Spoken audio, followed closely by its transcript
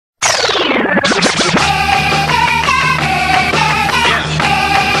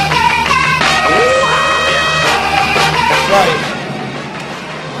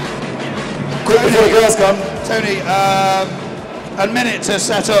girls come. Tony, a minute to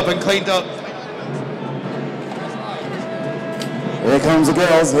set up and cleaned up. Here comes the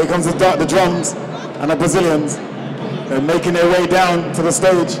girls, here comes the drums and the Brazilians. They're making their way down to the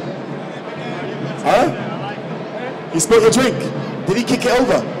stage. Huh? You spilled your drink. Did he kick it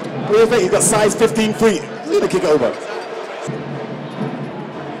over? What do you think? He's got size 15 feet. He's gonna kick it over.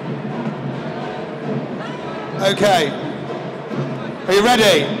 Okay. Are you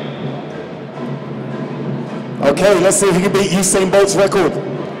ready? Okay, let's see if he can beat Usain Bolt's record.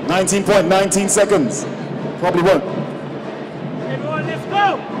 19.19 seconds. Probably won't. Everyone, let's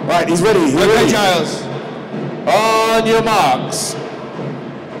go! Right, he's ready. He's Okay, ready. Giles. On your marks.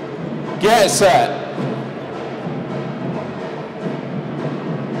 Get set.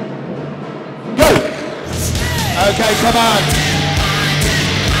 Go! Okay, come on.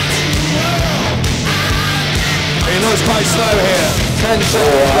 He looks quite slow here. 10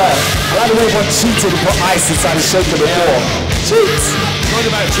 seconds left. I like the way everyone cheated and put ice inside the shaker before. Cheats! What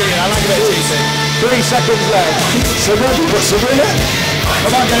about cheating? I like a bit of cheating. 3 seconds left. Sugar? You put sugar in it?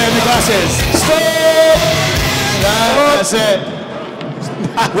 Come on, get it in the glasses. Stop! No, that's it.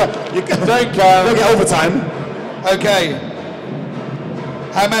 You Don't don't count. get overtime. Okay.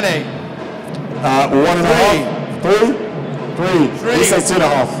 How many? 1.5. 3? 3. He says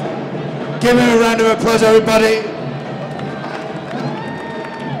 2.5. Give him a round of applause, everybody.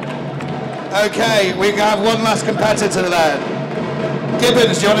 Okay, we can have one last competitor there.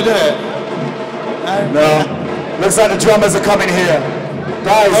 Gibbons, do you want to do it? No. Looks like the drummers are coming here.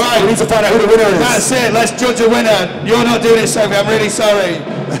 Guys, All right. we need to find out who the winner is. That's it, let's judge a winner. You're not doing it, Sophie, I'm really sorry.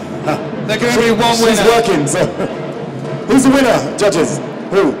 There can only be one winner. She's working, so. Who's the winner, judges?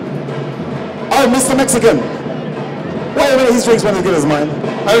 Who? Oh, Mr. Mexican. Wait a minute, his drink's one as good as mine.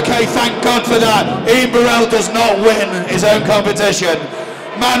 Okay, thank God for that. Ian Burrell does not win his own competition.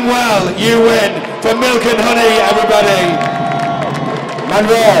 Manuel, you win for Milk and Honey, everybody.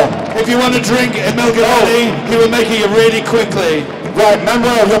 Manuel. If you want to drink Milk and Honey, he will make it really quickly. Right,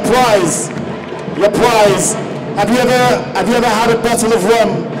 Manuel, your prize. Your prize. Have you ever had a bottle of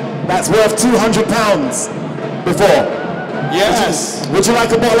rum that's worth £200 before? Yes. Would you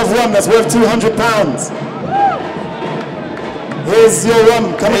like a bottle of rum that's worth £200? Here's your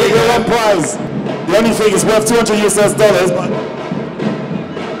rum. Come and get your rum prize. The only thing is worth $200, but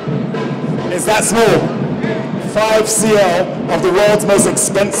it's that small. 5 cl of the world's most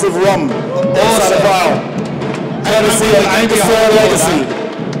expensive rum inside a vial. Courtesy of Angustora Legacy.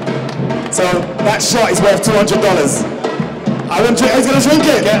 So that shot is worth $200. I won't drink. He's going to drink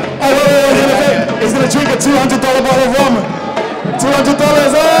it. Oh, wait. He's going to drink a $200 bottle of rum. $200.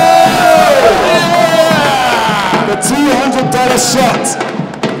 Oh! Yeah! The $200 shot.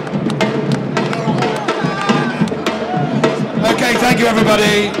 Okay, thank you,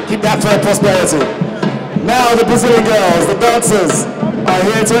 everybody. Keep that for prosperity. Now the Brazilian girls, the dancers, are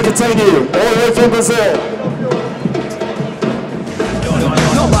here to entertain you, all the way from Brazil.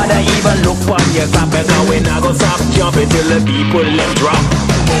 Nobody even look for you, clap it now, we not gonna stop jumping till the people them drop.